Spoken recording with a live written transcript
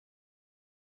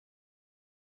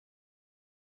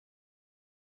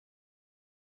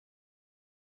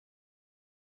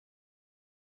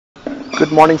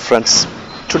Good morning, friends.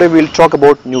 Today we'll talk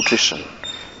about nutrition.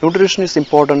 Nutrition is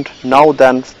important now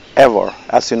than ever.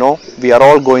 As you know, we are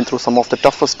all going through some of the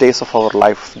toughest days of our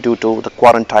life due to the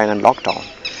quarantine and lockdown.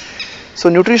 So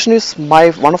nutrition is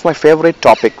one of my favorite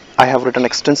topic. I have written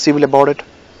extensively about it,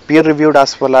 peer reviewed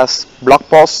as well as blog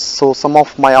posts. So some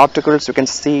of my articles you can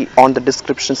see on the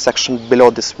description section below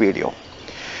this video.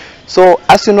 So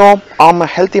as you know, I'm a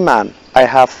healthy man. I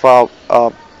have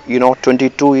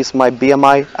 22 is my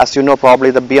BMI. As you know,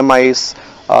 probably the BMI is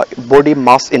body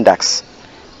mass index.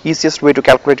 Easiest way to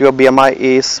calculate your BMI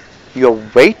is your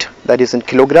weight, that is in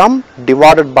kilogram,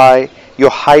 divided by your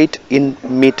height in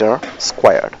meter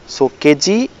squared. So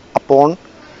kg upon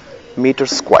meter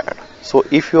squared. So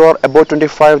if you are above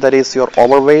 25, that is your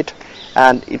overweight,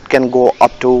 and it can go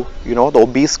up to the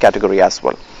obese category as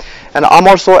well. And I'm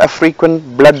also a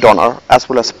frequent blood donor as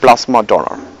well as plasma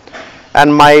donor,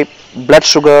 and my blood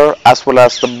sugar as well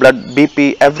as the blood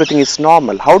BP, everything is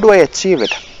normal. How do I achieve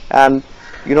it? And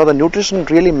the nutrition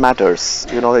really matters.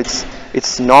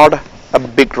 It's not a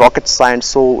big rocket science.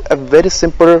 So a very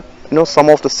simple, some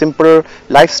of the simple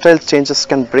lifestyle changes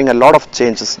can bring a lot of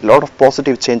changes, a lot of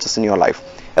positive changes in your life,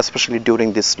 especially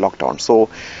during this lockdown. So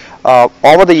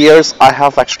over the years I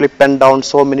have actually penned down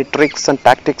so many tricks and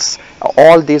tactics.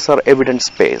 All these are evidence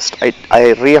based.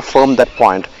 I reaffirm that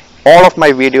point. All of my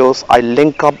videos, I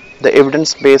link up the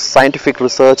evidence-based scientific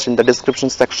research in the description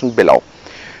section below.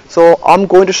 So I'm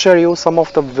going to share you some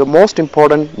of the most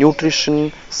important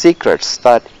nutrition secrets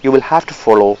that you will have to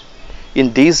follow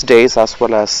in these days as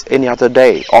well as any other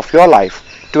day of your life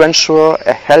to ensure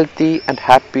a healthy and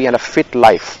happy and a fit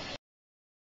life.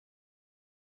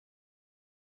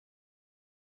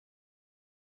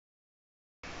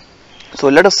 So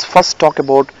let us first talk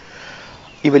about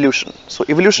evolution. So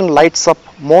evolution lights up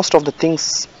most of the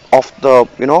things of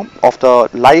the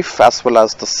life as well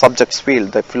as the subject's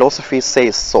field. The philosophy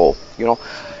says so.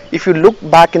 If you look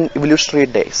back in evolutionary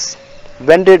days,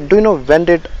 when did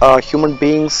human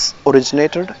beings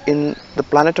originated in the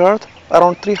planet Earth?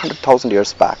 Around 300,000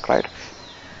 years back, right?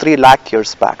 3 lakh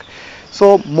years back.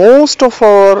 So most of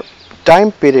our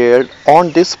time period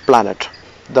on this planet,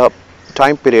 the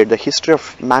history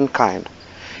of mankind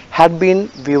had been,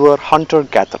 we were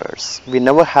hunter-gatherers. We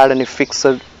never had any fixed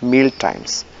meal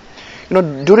times.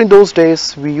 During those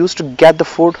days we used to get the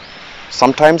food.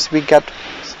 Sometimes we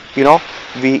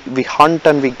hunt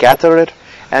and we gather it,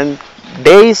 and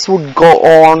days would go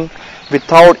on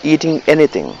without eating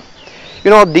anything.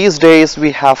 These days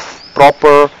we have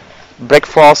proper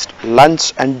breakfast,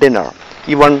 lunch and dinner,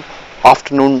 even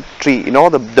afternoon tea,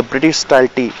 the British style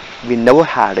tea we never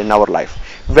had in our life.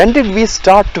 When did we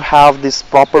start to have these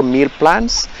proper meal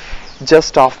plans?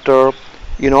 Just after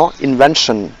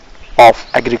invention of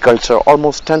agriculture,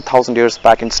 almost 10,000 years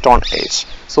back in Stone Age.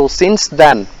 So since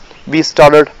then we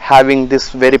started having this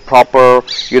very proper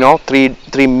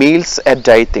three meals a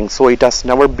day thing. So it has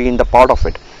never been the part of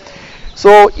it.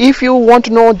 So if you want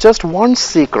to know just one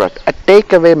secret, a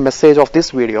takeaway message of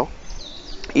this video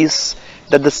is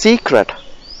that the secret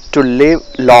to live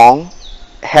long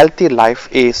healthy life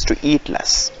is to eat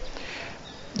less.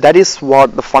 That is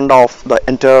what the fund of the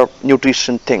entire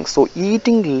nutrition thing. So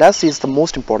eating less is the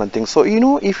most important thing. So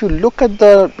if you look at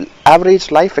the average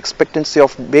life expectancy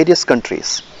of various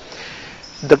countries,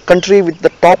 the country with the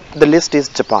top the list is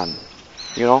Japan.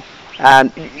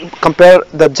 And compare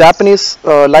the Japanese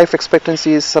life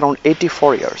expectancy is around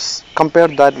 84 years. Compare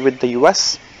that with the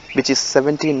US, which is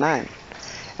 79,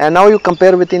 and now you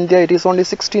compare with India, it is only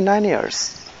 69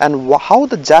 years. And how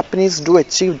the Japanese do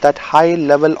achieve that high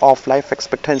level of life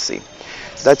expectancy,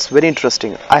 that's very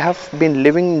interesting. I have been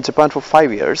living in Japan for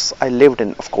 5 years. I lived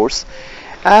in, of course,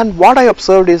 and what I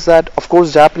observed is that, of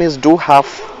course, Japanese do have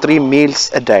 3 meals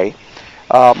a day,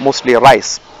 mostly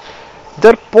rice.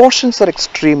 Their portions are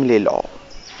extremely low.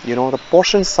 The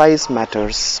portion size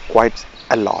matters quite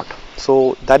a lot.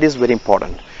 So that is very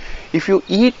important. If you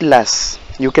eat less,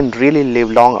 you can really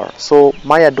live longer. So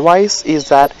my advice is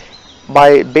that,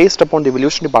 based upon the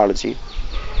evolutionary biology,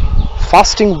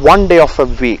 fasting 1 day of a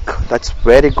week, that's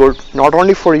very good, not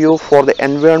only for you, for the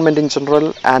environment in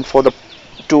general, and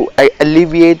to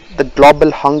alleviate the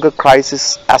global hunger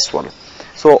crisis as well.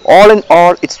 So all in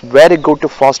all, it's very good to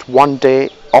fast 1 day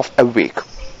of a week.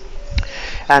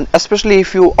 And especially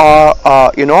if you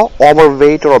are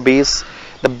overweight or obese,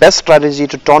 the best strategy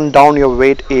to tone down your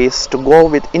weight is to go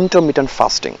with intermittent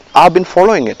fasting. I've been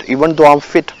following it. Even though I'm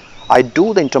fit, I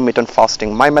do the intermittent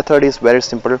fasting. My method is very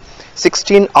simple: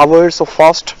 16 hours of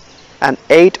fast and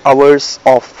 8 hours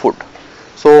of food.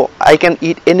 So I can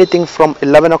eat anything from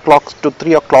 11 o'clock to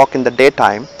 3 o'clock in the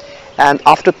daytime, and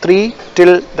after 3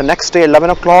 till the next day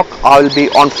 11 o'clock I will be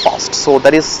on fast. So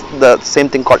that is the same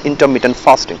thing called intermittent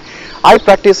fasting. I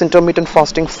practice intermittent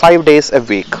fasting 5 days a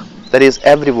week, that is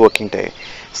every working day.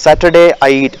 Saturday I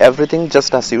eat everything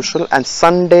just as usual, and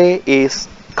Sunday is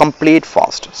complete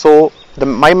fast. So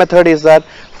my method is that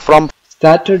from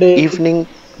Saturday evening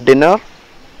dinner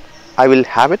I will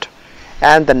have it,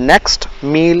 and the next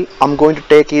meal I'm going to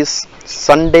take is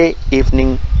Sunday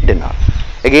evening dinner.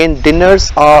 Again, dinners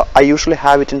are, I usually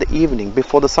have it in the evening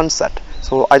before the sunset.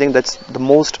 So I think that's the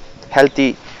most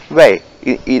healthy way,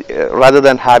 rather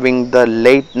than having the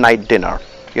late night dinner,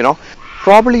 you know.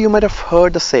 Probably you might have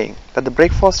heard the saying that the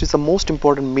breakfast is the most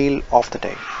important meal of the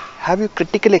day. Have you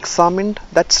critically examined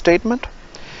that statement?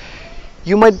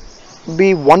 You might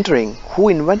be wondering who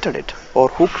invented it or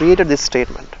who created this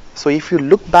statement. So if you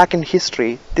look back in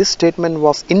history, this statement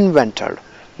was invented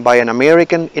by an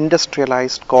American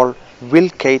industrialist called Will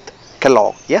Keith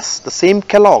Kellogg. Yes, the same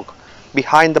Kellogg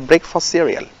behind the breakfast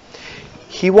cereal.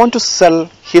 He wanted to sell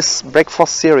his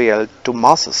breakfast cereal to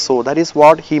masses, so that is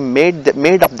what he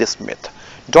made up this myth.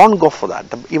 Don't go for that.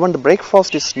 Even the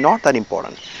breakfast is not that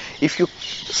important. If you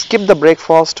skip the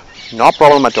breakfast, no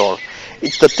problem at all.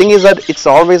 The thing is that it's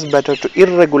always better to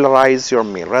irregularize your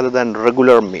meal rather than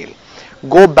regular meal.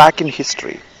 Go back in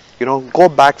history, go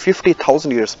back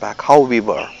 50,000 years back, how we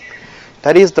were.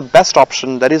 That is the best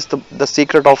option. That is the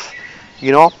secret of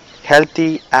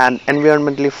healthy and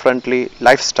environmentally friendly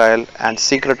lifestyle, and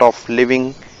secret of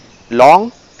living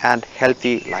long and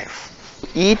healthy life.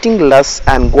 Eating less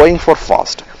and going for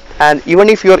fast, and even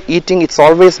if you're eating, it's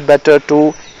always better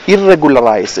to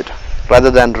irregularize it rather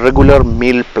than regular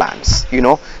meal plans.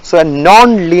 So a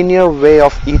non-linear way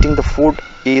of eating the food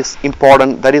is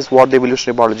important. That is what the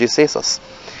evolutionary biology says us.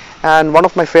 And one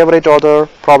of my favorite author,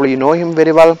 probably you know him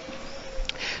very well,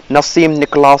 Nassim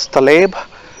Nicholas Taleb,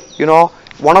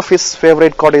 one of his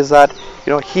favorite quote is that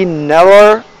he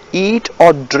never eat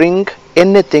or drink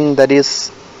anything that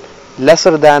is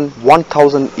lesser than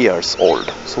 1000 years old.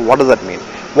 So what does that mean?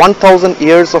 1000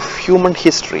 years of human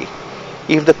history.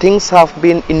 If the things have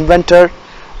been invented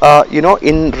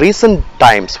in recent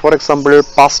times, for example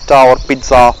pasta or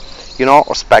pizza,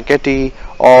 or spaghetti,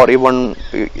 or even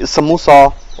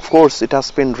samosa, of course it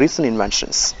has been recent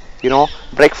inventions.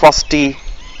 Breakfast tea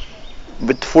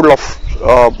with full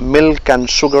of milk and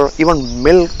sugar, even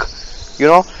milk,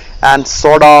 and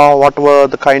soda, whatever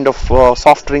the kind of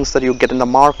soft drinks that you get in the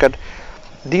market,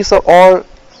 these are all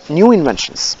new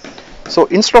inventions. So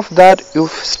instead of that, you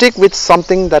stick with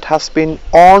something that has been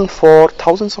on for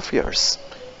thousands of years.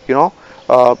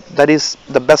 That is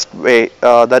the best way.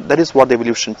 That is what the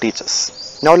evolution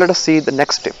teaches. Now let us see the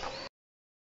next tip.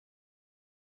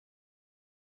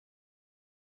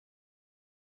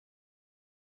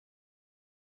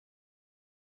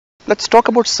 Let's talk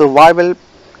about survival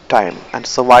time and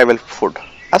survival food.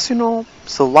 As you know,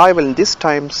 survival in these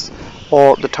times,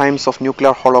 or the times of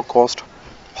nuclear holocaust,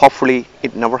 hopefully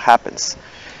it never happens.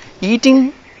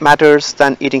 Eating matters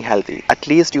than eating healthy. At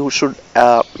least you should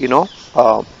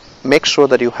make sure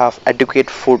that you have adequate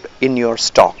food in your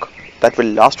stock that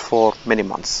will last for many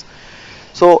months.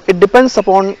 So it depends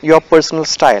upon your personal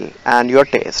style and your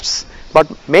tastes, but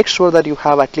make sure that you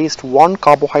have at least one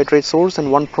carbohydrate source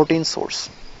and one protein source.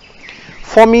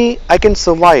 For me, I can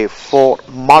survive for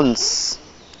months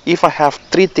if I have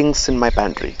 3 things in my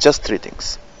pantry, just 3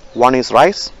 things. One is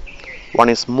rice, one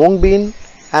is mung bean,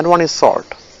 and one is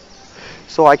salt.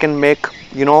 So I can make,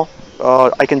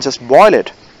 I can just boil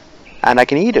it and I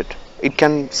can eat it. It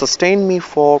can sustain me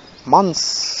for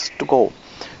months to go.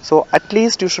 So at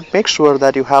least you should make sure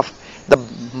that you have the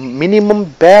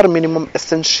bare minimum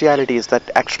essentialities that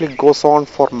actually goes on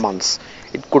for months.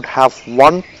 It could have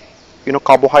one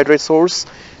carbohydrate source,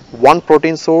 one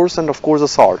protein source, and of course the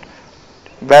salt.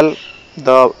 Well,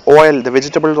 the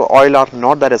vegetable oil are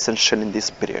not that essential in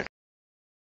this period.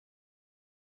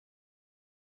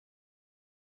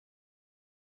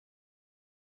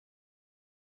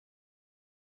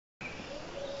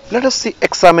 Let us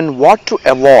examine what to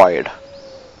avoid.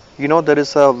 There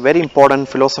is a very important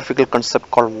philosophical concept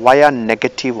called via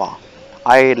negativa.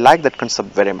 I like that concept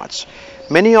very much.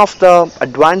 Many of the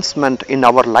advancement in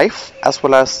our life, as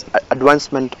well as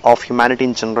advancement of humanity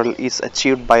in general, is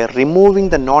achieved by removing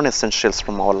the non-essentials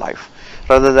from our life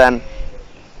rather than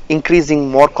increasing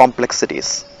more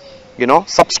complexities.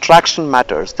 Subtraction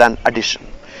matters than addition.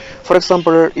 For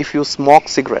example, if you smoke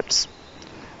cigarettes,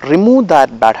 remove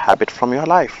that bad habit from your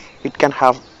life. It can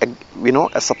have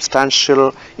a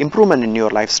substantial improvement in your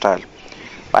lifestyle,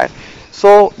 right?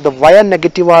 So the via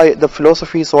negativa, the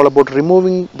philosophy is all about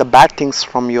removing the bad things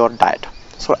from your diet.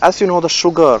 So as you know, the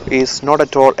sugar is not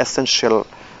at all essential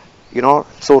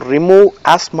So remove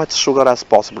as much sugar as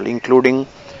possible, including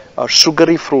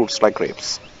sugary fruits like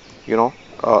grapes. you know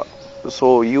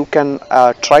so you can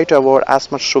try to avoid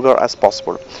as much sugar as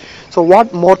possible. So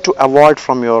what more to avoid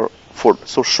from your food?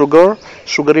 So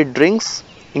sugary drinks,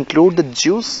 include the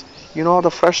juice,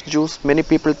 the fresh juice. Many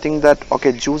people think that,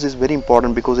 okay, juice is very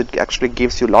important because it actually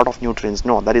gives you a lot of nutrients.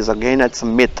 No, that is, again, it's a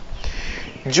myth.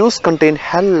 Juice contain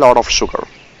hell lot of sugar.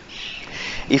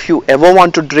 If you ever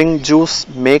want to drink juice,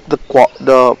 make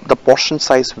the portion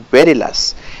size very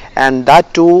less, and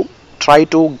that too, try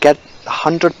to get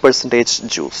 100%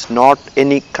 juice, not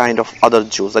any kind of other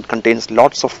juice that contains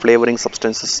lots of flavoring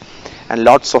substances and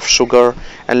lots of sugar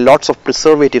and lots of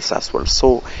preservatives as well.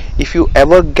 So if you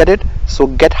ever get it, so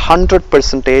get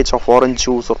 100% of orange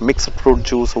juice or mixed fruit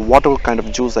juice or whatever kind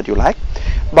of juice that you like.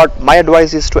 But my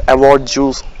advice is to avoid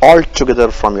juice altogether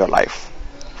from your life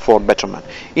for betterment.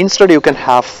 Instead, you can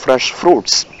have fresh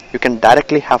fruits. You can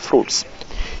directly have fruits.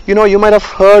 You might have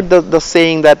heard the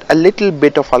saying that a little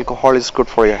bit of alcohol is good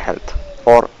for your health,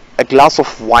 or a glass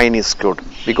of wine is good,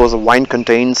 because the wine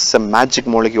contains a magic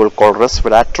molecule called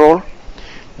resveratrol.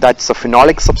 That's a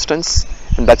phenolic substance,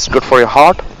 and that's good for your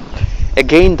heart.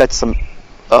 Again, that's some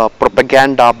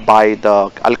propaganda by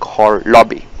the alcohol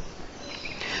lobby.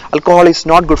 Alcohol is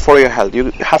not good for your health.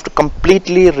 You have to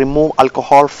completely remove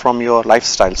alcohol from your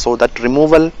lifestyle. So that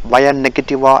removal via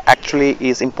negativa actually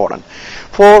is important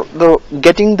for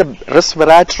getting the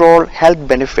resveratrol health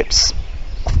benefits.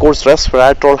 Of course,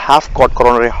 resveratrol have got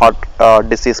coronary heart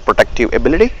disease protective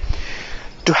ability.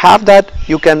 To have that,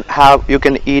 you can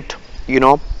eat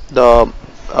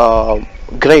the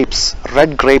grapes,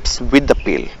 red grapes with the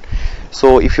peel.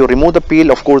 So if you remove the peel,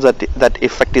 of course that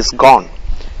effect is gone,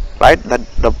 right? That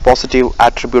the positive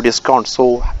attribute is gone.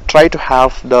 So try to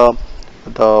have the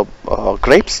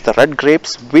grapes, the red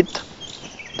grapes with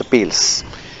the peels.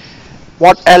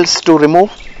 What else to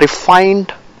remove?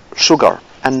 Refined sugar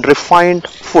and refined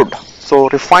food. So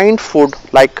refined food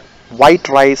like white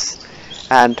rice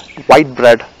and white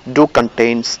bread do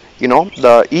contains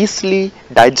the easily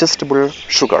digestible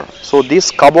sugar. So these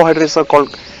carbohydrates are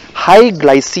called high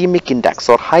glycemic index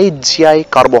or high GI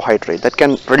carbohydrate that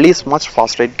can release much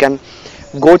faster. It can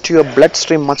go to your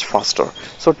bloodstream much faster.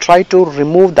 So try to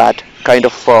remove that kind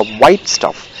of white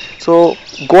stuff. So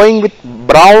going with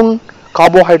brown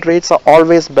carbohydrates are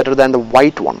always better than the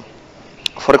white one.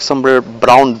 For example,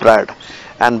 brown bread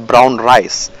and brown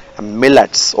rice and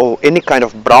millets or any kind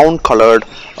of brown colored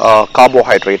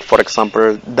carbohydrate. For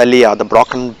example, dalia, the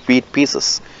broken wheat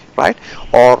pieces, right?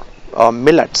 Or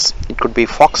millets. It could be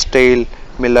foxtail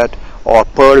millet or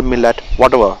pearl millet,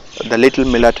 whatever, the little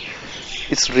millet.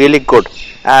 It's really good.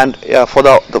 And for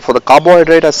the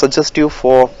carbohydrate, I suggest you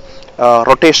for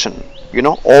rotation.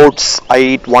 Oats, I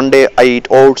eat one day I eat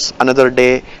oats, another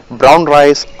day brown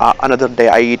rice, another day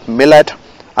I eat millet,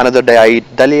 another day I eat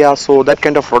dalia. So that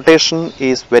kind of rotation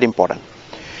is very important.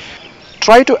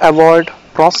 Try to avoid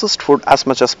processed food as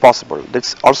much as possible.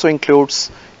 This also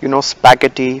includes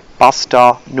spaghetti,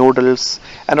 pasta, noodles,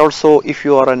 and also if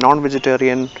you are a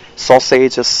non-vegetarian,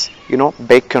 sausages,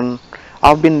 bacon.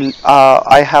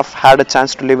 I have had a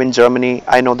chance to live in Germany.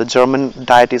 I know the German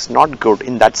diet is not good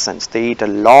in that sense. They eat a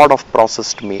lot of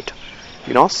processed meat,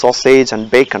 sausage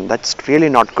and bacon. That's really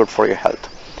not good for your health.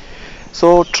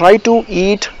 So try to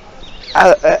eat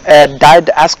a diet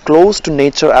as close to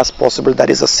nature as possible.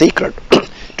 That is a secret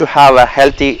to have a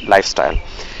healthy lifestyle.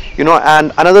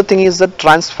 And another thing is that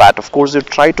trans fat. Of course, you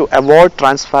try to avoid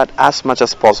trans fat as much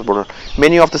as possible.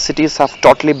 Many of the cities have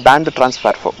totally banned the trans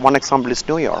fat. For one example is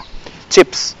New York.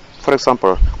 Chips, for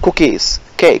example, cookies,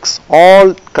 cakes,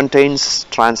 all contains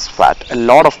trans fat. A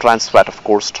lot of trans fat, of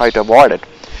course, try to avoid it.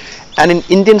 And in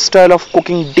Indian style of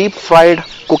cooking, deep fried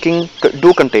cooking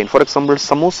do contain, for example,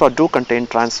 samosa do contain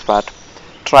trans fat.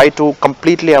 Try to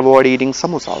completely avoid eating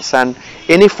samosas, and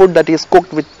any food that is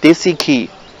cooked with desi ghee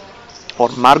or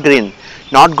margarine,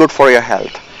 not good for your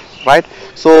health, right?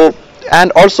 So,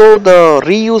 and also the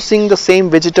reusing the same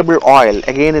vegetable oil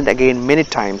again and again many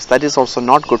times, that is also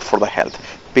not good for the health,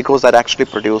 because that actually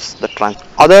produce the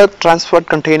other trans fat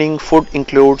containing food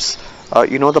includes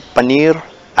the paneer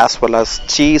as well as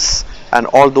cheese, and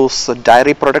all those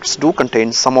dairy products do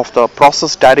contain, some of the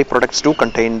processed dairy products do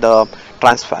contain the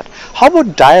trans fat. How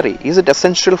about dairy? Is it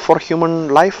essential for human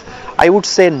life? I would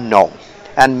say no.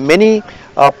 And many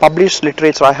published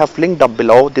literature I have linked up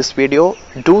below this video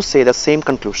do say the same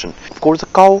conclusion. Of course, the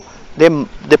cow,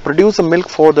 they produce the milk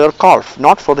for their calf,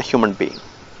 not for the human being,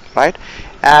 right?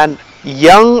 And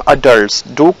young adults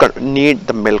do need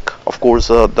the milk. Of course,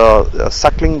 the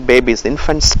suckling babies, the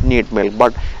infants need milk,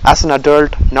 but as an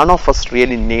adult, none of us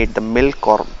really need the milk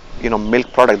or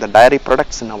milk product, the dairy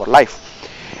products in our life.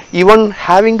 Even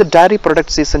having the dairy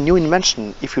products is a new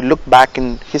invention. If you look back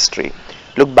in history,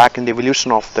 look back in the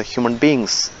evolution of the human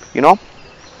beings,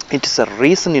 it is a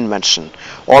recent invention.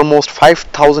 Almost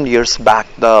 5,000 years back,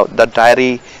 the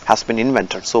dairy has been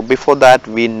invented. So before that,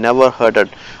 we never herded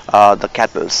the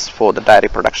cattle for the dairy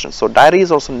production. So dairy is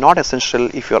also not essential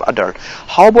if you're adult.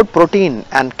 How about protein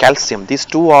and calcium? These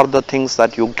two are the things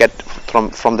that you get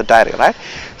from the dairy, right?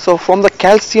 So from the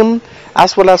calcium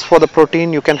as well as for the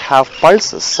protein, you can have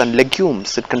pulses and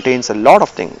legumes. It contains a lot of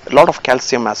things, a lot of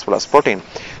calcium as well as protein.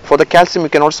 For the calcium, you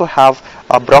can also have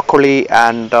broccoli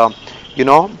and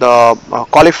the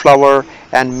cauliflower,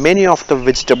 and many of the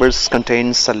vegetables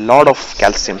contains a lot of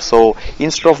calcium. So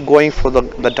instead of going for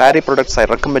the dairy products, I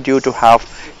recommend you to have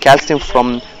calcium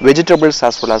from vegetables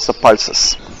as well as the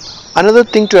pulses. Another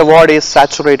thing to avoid is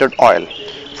saturated oil.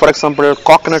 For example,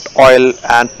 coconut oil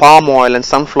and palm oil and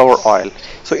sunflower oil.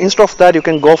 So instead of that, you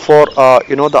can go for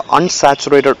the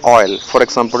unsaturated oil. For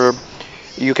example,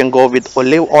 you can go with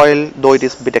olive oil, though it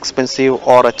is a bit expensive,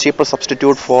 or a cheaper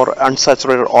substitute for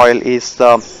unsaturated oil is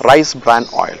rice bran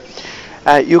oil.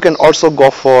 You can also go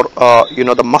for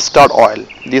the mustard oil.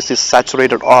 This is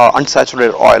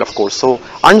unsaturated oil, of course. So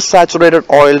unsaturated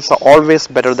oils are always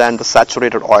better than the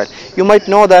saturated oil. You might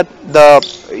know that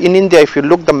in India, if you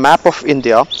look the map of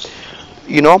India,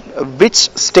 which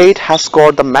state has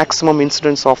got the maximum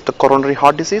incidence of the coronary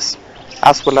heart disease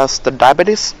as well as the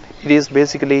diabetes. It is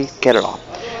basically Kerala.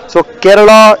 So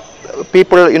Kerala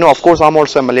people, of course I'm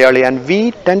also a Malayali, and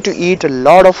we tend to eat a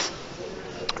lot of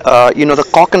the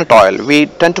coconut oil. We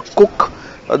tend to cook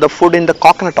the food in the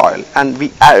coconut oil, and we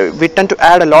tend to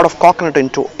add a lot of coconut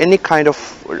into any kind of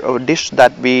dish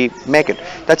that we make it.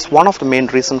 That's one of the main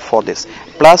reasons for this.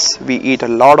 Plus we eat a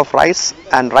lot of rice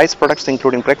and rice products,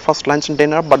 including breakfast, lunch and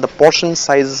dinner, but the portion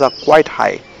sizes are quite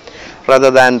high rather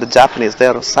than the Japanese.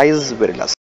 Their size is very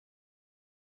less.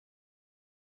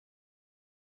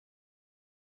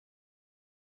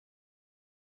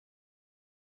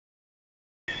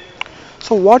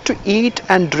 So what to eat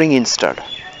and drink instead?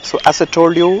 So as I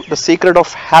told you, the secret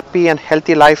of happy and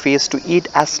healthy life is to eat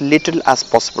as little as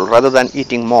possible rather than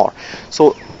eating more.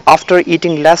 So after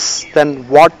eating less, then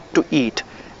what to eat?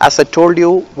 As I told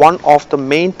you, one of the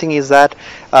main thing is that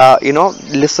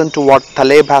listen to what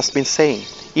Taleb has been saying.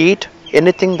 Eat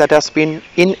anything that has been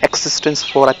in existence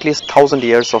for at least 1,000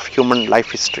 years of human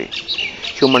life history,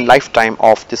 human lifetime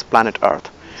of this planet Earth.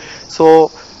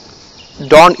 So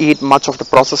don't eat much of the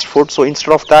processed food. So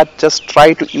instead of that, just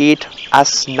try to eat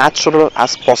as natural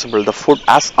as possible, the food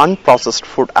as unprocessed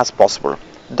food as possible,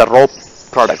 the raw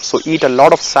products. So eat a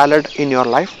lot of salad in your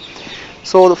life.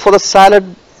 So for the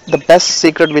salad, the best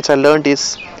secret which I learned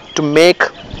is to make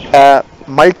a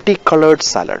multicolored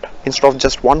salad instead of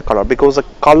just one color, because the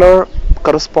color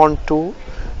correspond to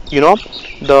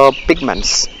the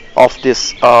pigments of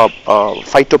this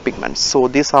phytopigments. So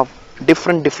these are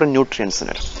different nutrients in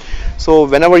it. So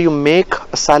whenever you make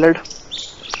a salad,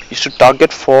 you should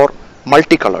target for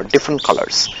multicolored, different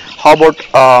colors. How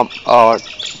about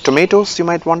tomatoes, you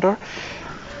might wonder?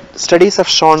 Studies have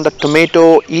shown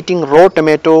that eating raw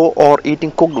tomato or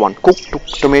eating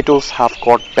cooked tomatoes have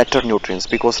got better nutrients,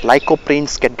 because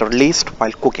lycopenes get released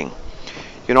while cooking.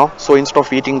 So instead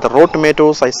of eating the raw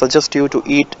tomatoes, I suggest you to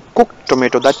eat cooked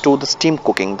tomato, that too the steam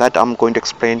cooking, that I'm going to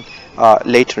explain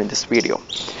later in this video.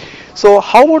 So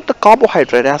how about the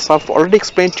carbohydrate? As I've already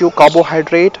explained to you,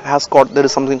 carbohydrate there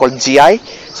is something called GI.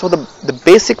 So the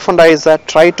basic funda is that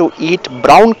try to eat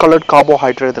brown colored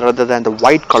carbohydrate rather than the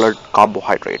white colored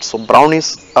carbohydrates. So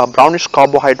brownish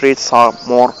carbohydrates are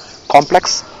more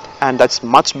complex, and that's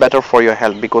much better for your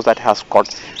health because that has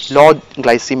got low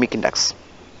glycemic index.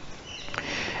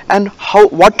 And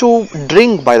what to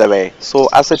drink, by the way. So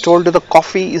as I told you, the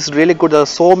coffee is really good. There are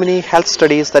so many health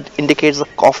studies that indicates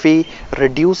that coffee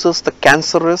reduces the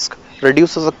cancer risk,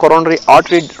 reduces the coronary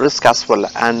artery risk as well,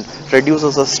 and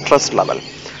reduces the stress level.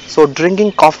 So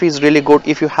drinking coffee is really good.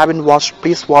 If you haven't watched,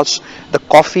 please watch the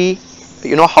coffee,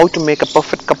 how to make a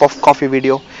perfect cup of coffee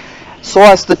video. So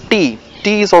as the tea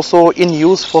is also in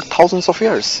use for thousands of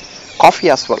years. Coffee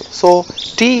as well. So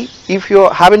tea, if you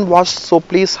haven't watched, so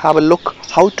please have a look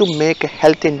how to make a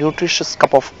healthy nutritious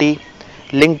cup of tea,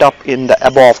 linked up in the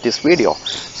above of this video.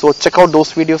 So check out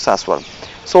those videos as well.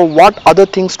 So what other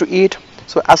things to eat?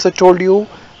 So as I told you,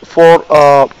 for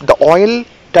the oil,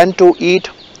 tend to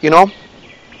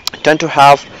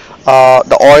have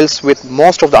the oils with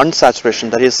most of the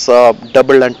unsaturation, that is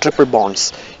double and triple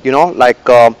bonds, like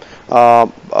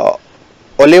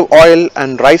olive oil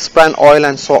and rice bran oil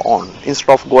and so on,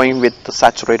 instead of going with the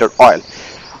saturated oil.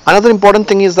 Another important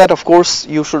thing is that of course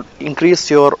you should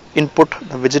increase your input,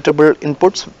 the vegetable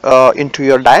inputs into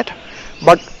your diet.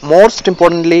 But most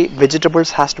importantly,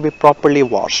 vegetables has to be properly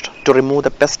washed to remove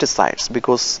the pesticides,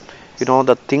 because you know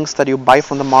the things that you buy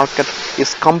from the market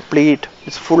is complete,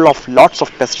 it's full of lots of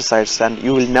pesticides, and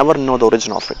you will never know the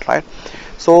origin of it, right?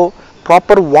 So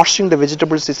proper washing the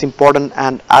vegetables is important,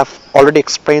 and I've already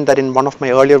explained that in one of my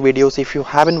earlier videos. If you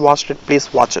haven't watched it,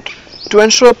 please watch it. To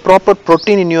ensure proper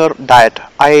protein in your diet,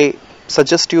 I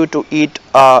suggest you to eat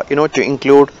to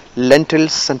include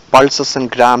lentils and pulses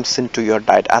and grams into your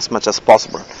diet as much as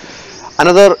possible.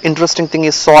 Another interesting thing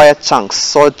is soya chunks.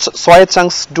 So soya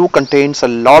chunks do contains a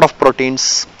lot of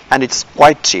proteins, and it's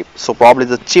quite cheap. So probably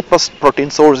the cheapest protein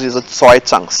source is soya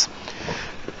chunks.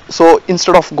 So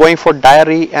instead of going for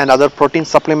dairy and other protein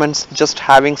supplements, just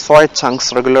having soya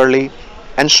chunks regularly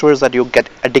ensures that you get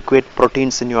adequate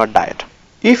proteins in your diet.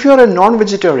 If you are a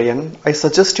non-vegetarian, I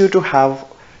suggest you to have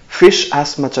fish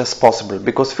as much as possible,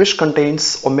 because fish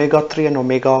contains omega-3 and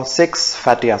omega-6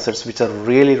 fatty acids, which are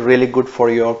really good for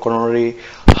your coronary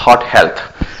heart health,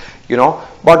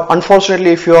 but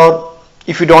unfortunately if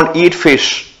you don't eat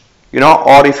fish,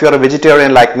 or if you're a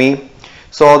vegetarian like me,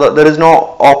 so there is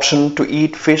no option to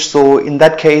eat fish. So in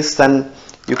that case, then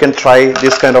you can try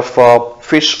this kind of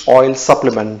fish oil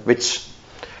supplement, which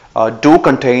do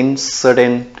contain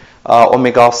certain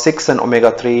omega-6 and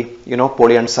omega-3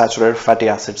 polyunsaturated fatty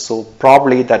acids. So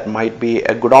probably that might be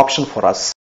a good option for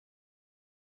us.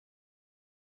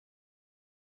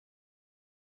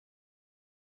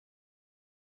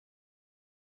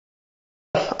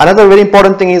 Another very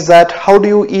important thing is that how do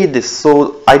you eat this?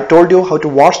 So I told you how to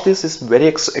wash this is very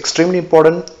extremely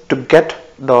important to get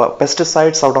the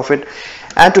pesticides out of it,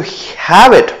 and to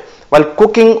have it while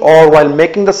cooking or while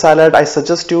making the salad. I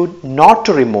suggest you not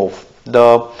to remove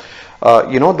the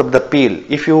the peel.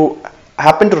 If you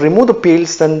happen to remove the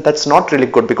peels, then that's not really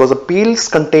good, because the peels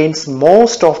contains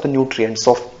most of the nutrients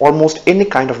of almost any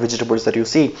kind of vegetables that you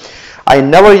see. I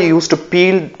never used to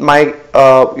peel my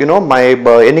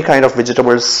any kind of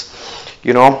vegetables,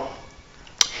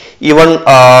 even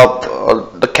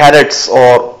the carrots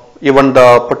or even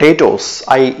the potatoes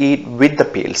I eat with the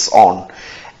peels on.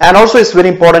 And also it's very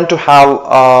important to have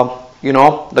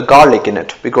the garlic in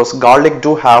it, because garlic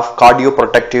do have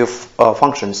cardioprotective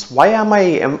functions. Why am I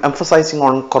emphasizing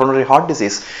on coronary heart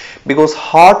disease? Because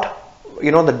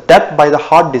the death by the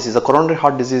heart disease, the coronary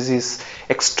heart disease, is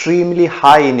extremely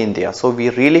high in India. So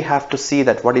we really have to see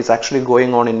that what is actually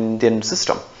going on in Indian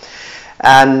system.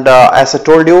 And as I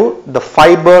told you, the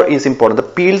fiber is important. The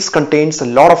peels contains a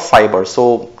lot of fiber,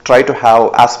 so try to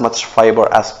have as much fiber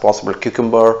as possible.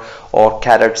 Cucumber or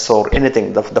carrots or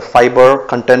anything, the fiber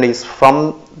content is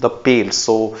from the peels,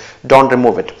 so don't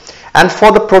remove it. And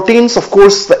for the proteins, of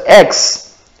course, the eggs,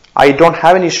 I don't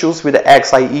have any issues with the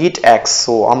eggs. I eat eggs,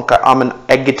 so I'm an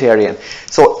eggitarian.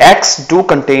 So eggs do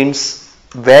contains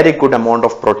very good amount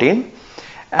of protein.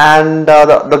 And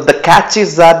the catch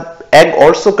is that egg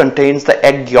also contains the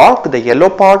egg yolk, the yellow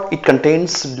part. It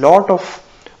contains lot of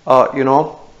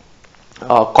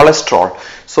cholesterol.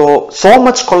 So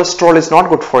much cholesterol is not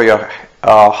good for your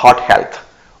heart health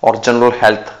or general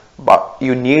health, but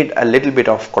you need a little bit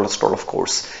of cholesterol, of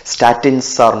course.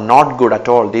 Statins are not good at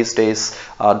all these days.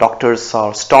 Doctors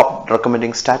are stopped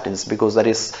recommending statins, because that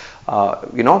is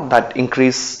that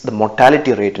increase the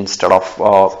mortality rate instead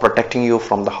of protecting you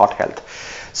from the heart health.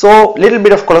 So little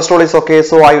bit of cholesterol is okay.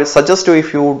 So I will suggest you,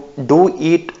 if you do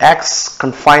eat eggs,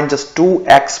 confine just 2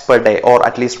 eggs per day, or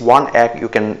at least 1 egg. You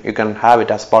can have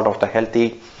it as part of the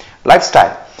healthy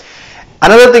lifestyle.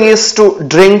 Another thing is to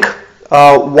drink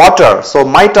water. So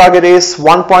my target is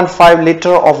 1.5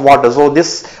 liter of water. So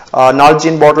this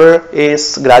Nalgene bottle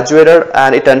is graduated,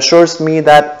 and it ensures me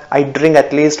that I drink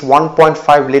at least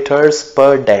 1.5 liters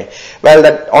per day. Well,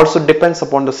 that also depends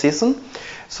upon the season.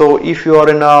 So if you are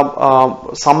in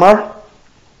a summer,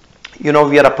 we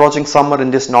are approaching summer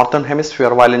in this northern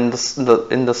hemisphere, while in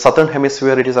the southern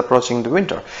hemisphere it is approaching the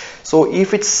winter. So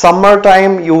if it's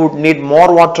summertime, you need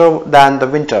more water than the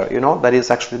winter, that is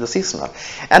actually the seasonal.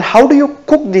 And how do you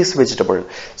cook this vegetable?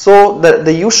 So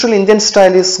the usual Indian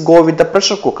style is go with the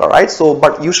pressure cooker, right? So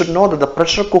but you should know that the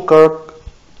pressure cooker,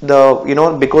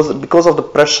 because of the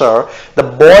pressure, the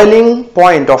boiling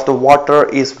point of the water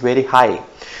is very high.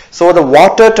 So the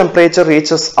water temperature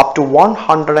reaches up to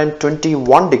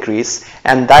 121 degrees,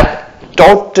 and that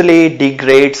totally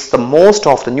degrades the most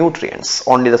of the nutrients.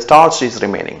 Only the starch is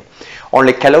remaining.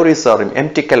 Only calories are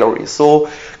empty calories. So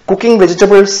cooking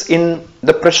vegetables in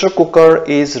the pressure cooker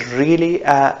is really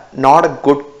not a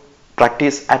good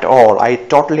practice at all. I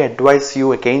totally advise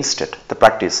you against it, the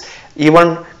practice.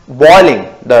 Even boiling,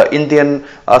 the Indian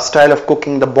style of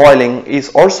cooking, the boiling is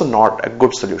also not a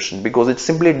good solution because it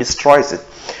simply destroys it.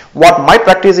 What my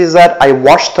practice is that I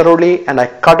wash thoroughly and I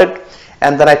cut it,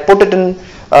 and then I put it in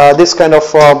this kind of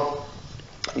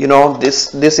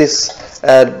this is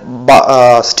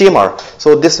a steamer.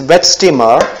 So this wet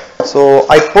steamer, so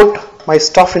I put my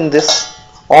stuff in this,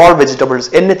 all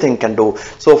vegetables, anything can do.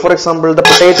 So for example, the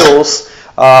potatoes,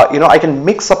 I can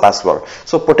mix up as well.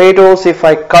 So potatoes, if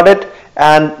I cut it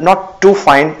and not too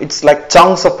fine, it's like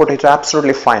chunks of potato,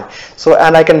 absolutely fine. So,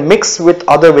 and I can mix with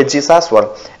other veggies as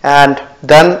well. And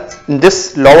then in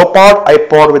this lower part I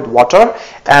pour with water,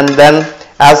 and then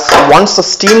once the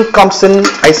steam comes in,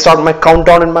 I start my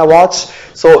countdown in my watch.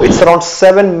 So it's around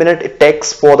 7 minutes it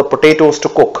takes for the potatoes to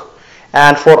cook.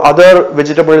 And for other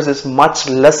vegetables is much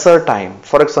lesser time.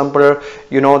 For example,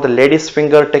 the lady's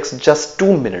finger takes just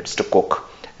 2 minutes to cook,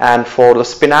 and for the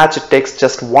spinach it takes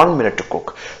just 1 minute to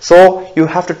cook. So you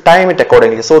have to time it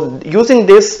accordingly. So using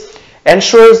this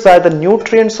ensures that the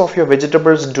nutrients of your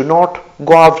vegetables do not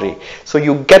go awry. So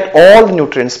you get all the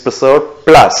nutrients preserved,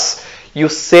 plus you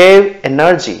save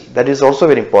energy. That is also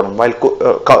very important while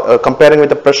comparing with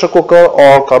the pressure cooker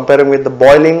or comparing with the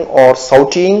boiling or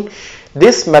sauteing.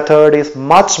 This method is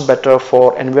much better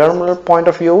for environmental point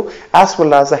of view as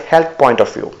well as a health point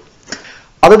of view.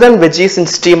 Other than veggies in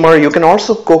steamer, you can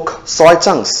also cook soy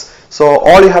chunks. So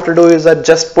all you have to do is that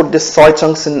just put this soy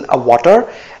chunks in a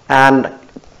water and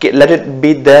let it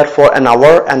be there for an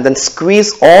hour, and then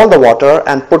squeeze all the water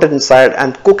and put it inside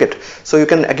and cook it. So you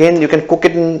can cook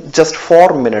it in just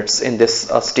 4 minutes in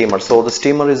this steamer. So the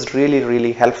steamer is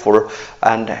really helpful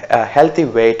and a healthy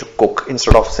way to cook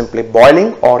instead of simply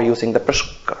boiling or using the pressure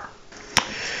cooker.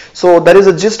 So that is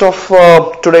the gist of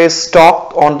today's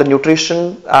talk on the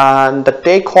nutrition, and the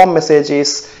take home message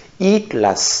is eat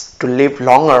less to live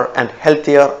longer and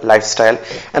healthier lifestyle,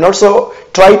 and also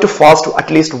try to fast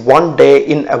at least 1 day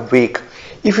in a week.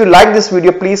 If you like this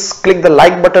video, please click the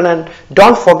like button and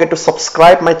don't forget to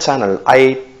subscribe my channel.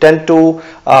 I tend to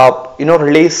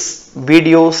release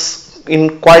videos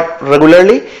in quite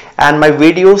regularly, and my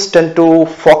videos tend to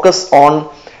focus on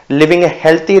living a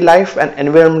healthy life and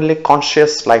environmentally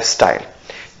conscious lifestyle.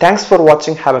 Thanks for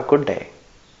watching. Have a good day.